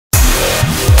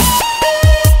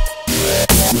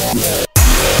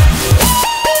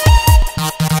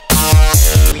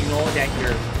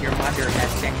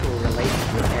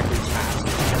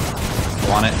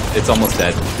It's almost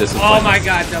dead. This is Oh pointless. my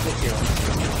god, double kill.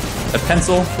 A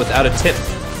pencil without a tip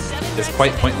is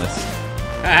quite pointless.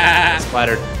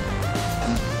 Splattered.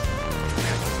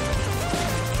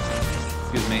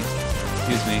 Excuse me.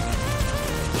 Excuse me.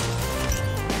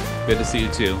 Good to see you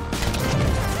too.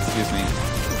 Excuse me.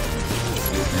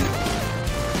 Excuse me.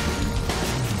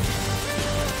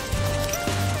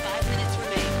 5 minutes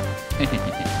remain.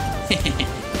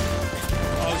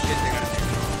 Oh shit, they got it.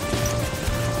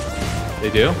 They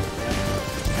do?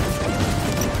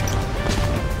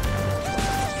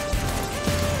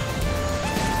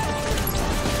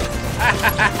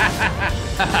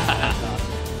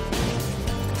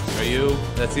 Are you?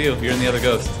 That's you. You're in the other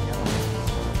ghost.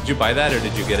 Did you buy that or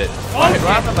did you get it? Oh, Right,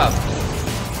 rock about.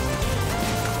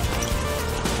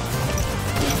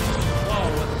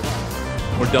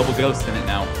 We're double ghost in it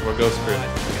now. We're ghost crew.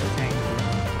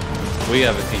 We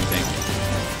have a team tank.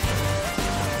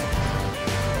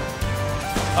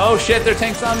 Oh shit, their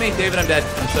tank's on me. David, I'm dead.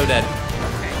 I'm so dead.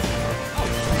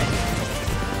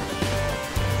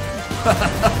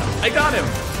 I got him.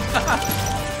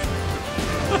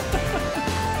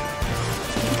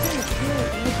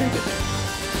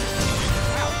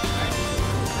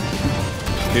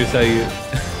 Here's how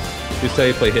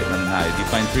you play hit, run, and hide. You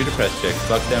find 3 depressed chicks,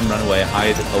 fuck them, run away,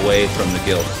 hide away from the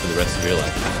guild for the rest of your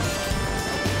life.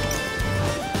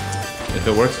 If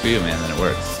it works for you, man, then it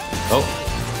works. Oh.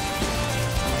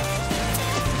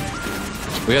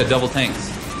 We got double tanks.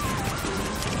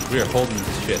 We are holding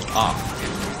this shit off.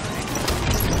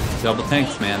 Double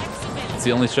tanks, man. It's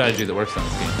the only strategy that works on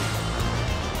this game.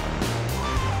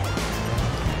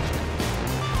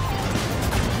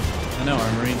 I know,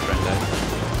 our marine friend died.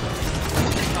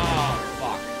 Oh,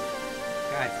 fuck.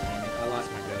 God damn it, I lost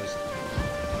my ghost.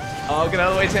 Oh, get out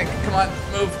of the way, tank. Come on,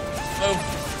 move, move,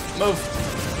 move.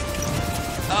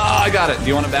 Oh, I got it. Do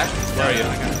you want it back? Where are you?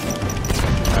 I got it.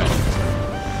 Alright.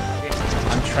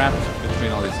 I'm trapped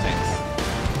between all these tanks.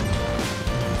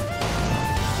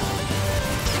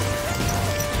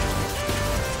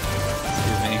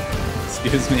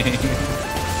 Excuse me.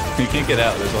 You can't get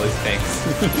out, there's all these tanks.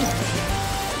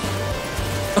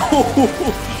 Oh!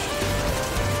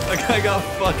 That guy got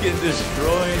fucking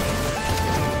destroyed.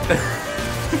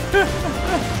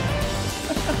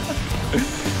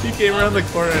 He came around the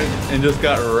corner and just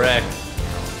got wrecked.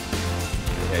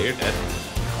 Yeah, you're dead.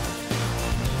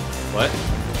 What?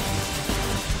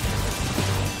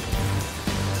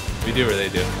 We do or they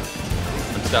do?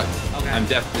 I'm stuck. Okay. I'm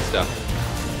definitely stuck.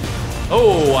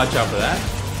 Oh, watch out for that.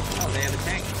 Oh, they have a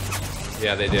tank.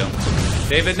 Yeah, they do.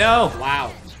 David, no!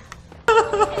 Wow.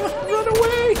 Run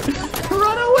away!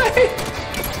 Run away!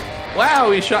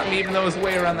 Wow, he shot me even though it was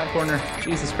way around that corner.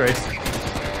 Jesus Christ.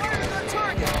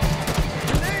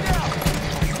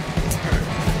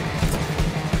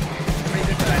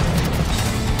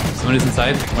 Somebody's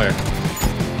inside? Where?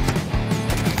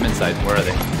 I'm inside. Where are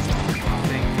they?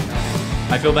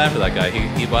 I feel bad for that guy.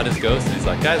 He bought his ghost and he's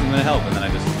like, guys, I'm gonna help. And then I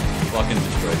just fucking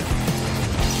destroyed him.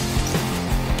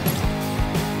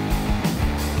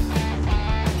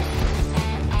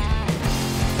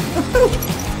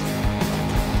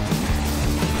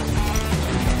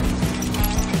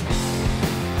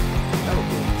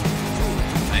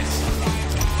 Nice.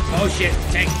 Oh shit,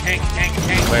 tank.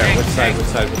 Where? Tank, Which side? tank. Which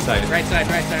side? Which side? Right side. I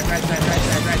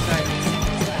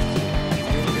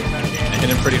hit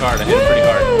him pretty hard.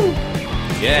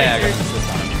 Yeah, I got the assist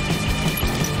on him.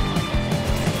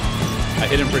 I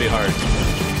hit him pretty hard.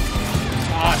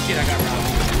 Oh shit, I got robbed.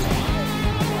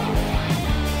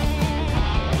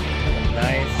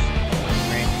 Nice.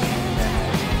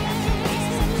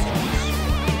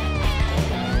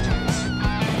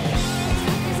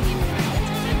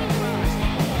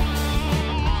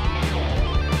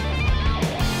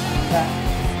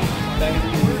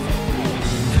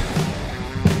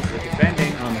 We're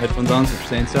defending. Headphones on, so you're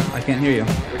saying stuff. I can't hear you.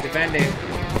 We're defending.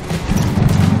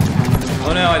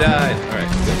 Oh no, I died. Alright,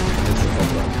 good.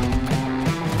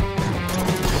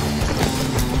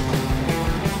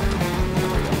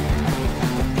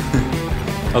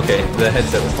 Okay, the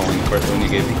headset was falling apart the one you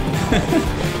gave me.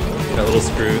 Got a little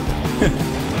screwed.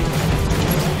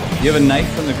 You have a knife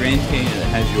from the Grand Canyon that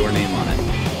has your name on it.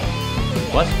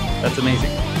 What? That's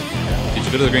amazing. Did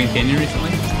you go to the Grand Canyon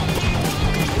recently?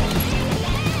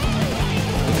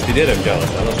 If you did, I'm jealous.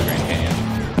 I love the Grand Canyon.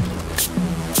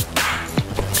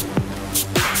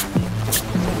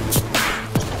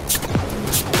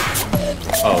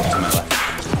 Oh, to my left.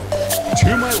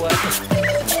 To my left.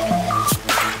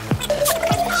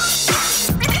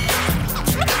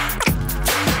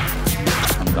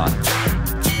 I'm gone.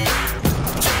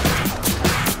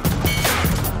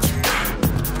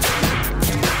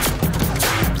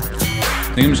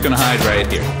 I think I'm just gonna hide right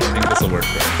here. I think this will work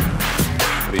for me.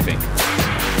 What do you think?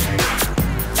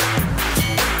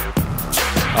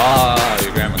 Ah,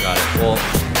 your grandma got it. Well,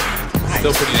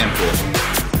 still pretty damn cool.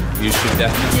 You should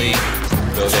definitely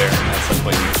go there at some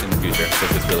point in the future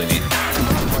because it's really neat.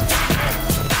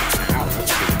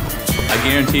 I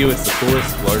guarantee you it's the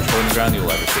coolest large hole in the ground you'll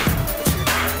ever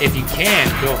see. If you can,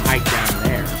 go hike down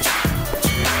there.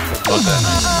 Love that.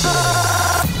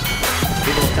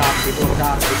 People up top, people up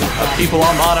top, people up top. People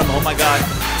on bottom, oh my god.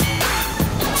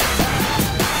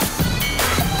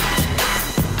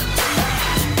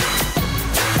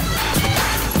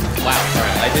 Wow,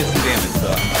 alright, I did some damage, so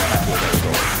I'm happy with that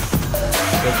result.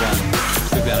 Good one.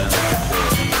 Took down another picture.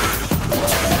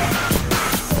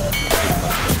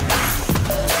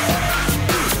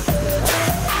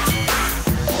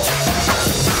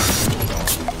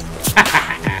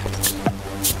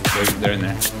 They're in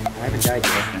there. I haven't died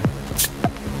yet.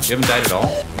 You haven't died at all?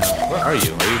 No. Where are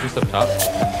you? Are you just up top?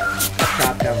 Up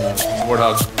top, down low.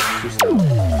 Warthog. Too slow.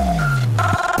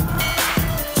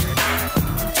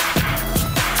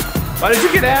 Why did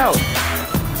you get out?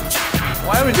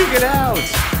 Why would you get out?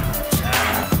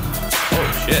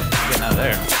 Oh shit, I'm getting out of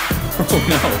there. Oh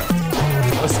no.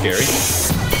 That was scary.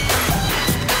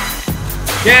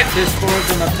 Shit, there's 4 of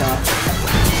them up top.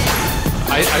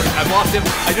 I blocked him.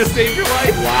 I just saved your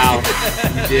life. Wow,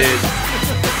 you did.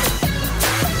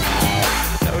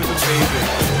 That was amazing.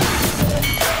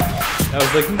 I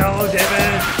was like, no,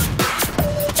 David.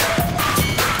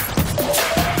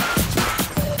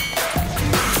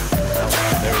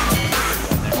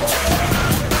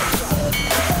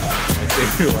 I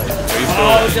saved your life. Are you still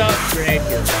alive? Don't break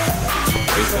it.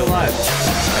 Are you still alive?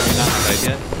 Have you not died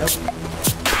yet? Nope.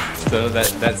 So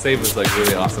that save was like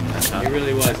really awesome then, huh? It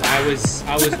really was. I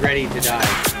was ready to die.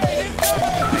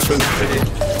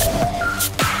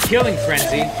 Killing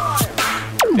frenzy.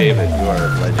 David, you are a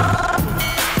legend.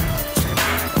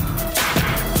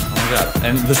 Oh my god.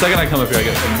 And the second I come up here, I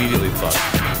get immediately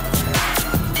fucked.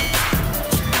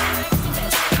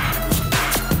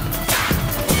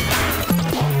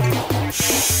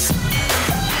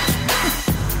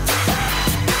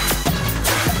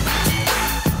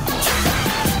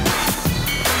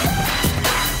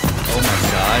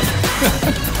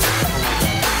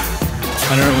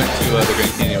 Hunter went to the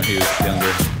Grand Canyon when he was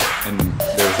younger, and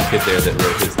there was a kid there that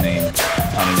wrote his name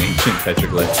on an ancient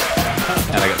petroglyph.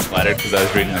 And I got splattered because I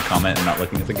was reading a comment and not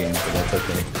looking at the game, so that's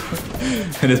okay.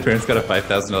 And his parents got a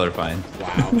 $5,000 fine.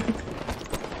 Wow.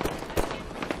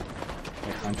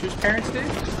 Like Hunter's parents did?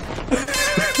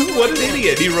 What an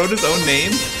idiot! He wrote his own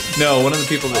name? No, one of the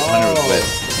people that Hunter was with.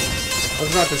 I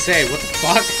was about to say, what the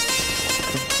fuck?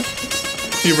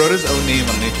 He wrote his own name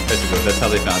on an ancient petroglyph. That's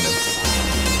how they found him.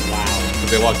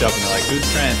 They walked up and they're like, who's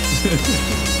Trent?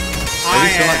 Are you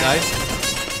still not died?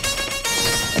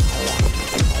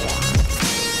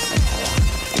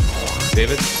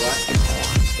 David? What?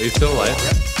 Are you still alive?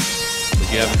 Yep.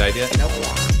 But you haven't died yet? Nope.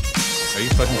 Are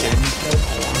you fucking kidding me? Nope.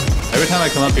 Every time I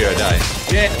come up here, I die.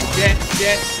 Jet.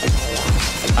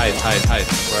 Hide.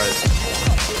 Where is it?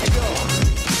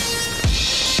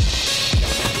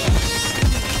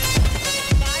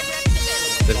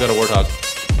 They've got a warthog.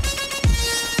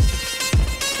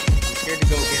 To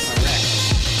go get my wreck.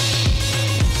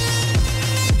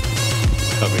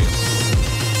 Cover you.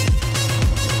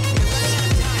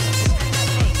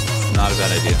 It's not a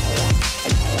bad idea.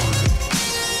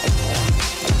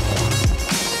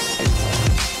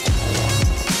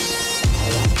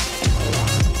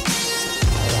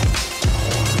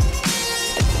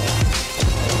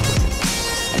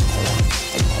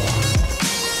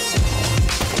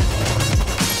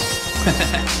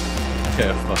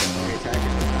 Yeah, fucking no.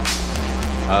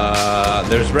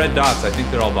 There's red dots. I think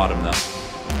they're all bottom though.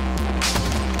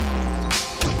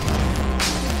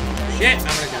 Shit, I'm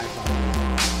gonna die.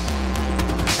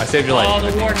 I saved your life. Oh,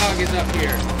 the warthog is up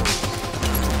here.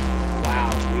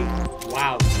 Wow.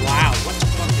 What the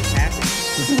fuck just happened?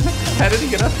 How did he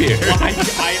get up here? Well, I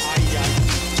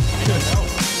don't know.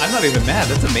 I'm not even mad.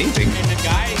 That's amazing. And the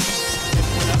guy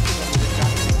just went up to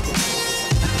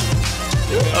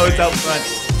them. Oh, it's out front.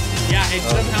 Yeah, and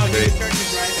somehow he great. was starting to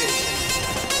drive it.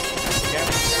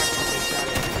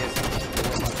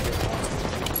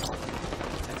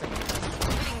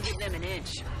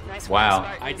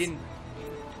 Wow. I didn't.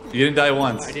 You didn't die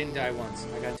once. I didn't die once.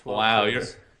 I got 12. Wow,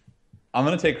 kills. I'm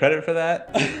gonna take credit for that.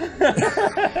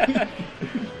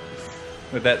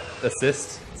 With that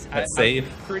assist, that save.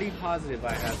 I'm pretty positive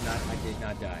I did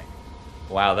not die.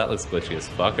 Wow, that looks glitchy as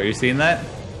fuck. Are you seeing that?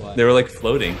 What? They were like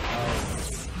floating.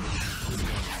 Glitchy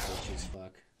as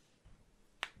fuck.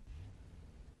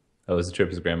 Oh, it was a trip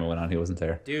his grandma went on. He wasn't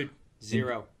there. Dude,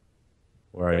 0.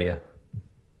 Where are you?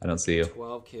 I don't see you.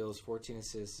 12 kills, 14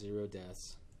 assists, 0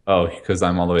 deaths. Oh, because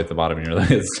I'm all the way at the bottom and you're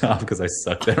like at the top because I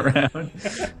sucked that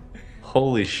round.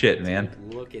 Holy shit, man.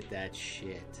 Look at that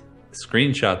shit.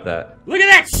 Screenshot that. Look at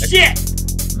that shit!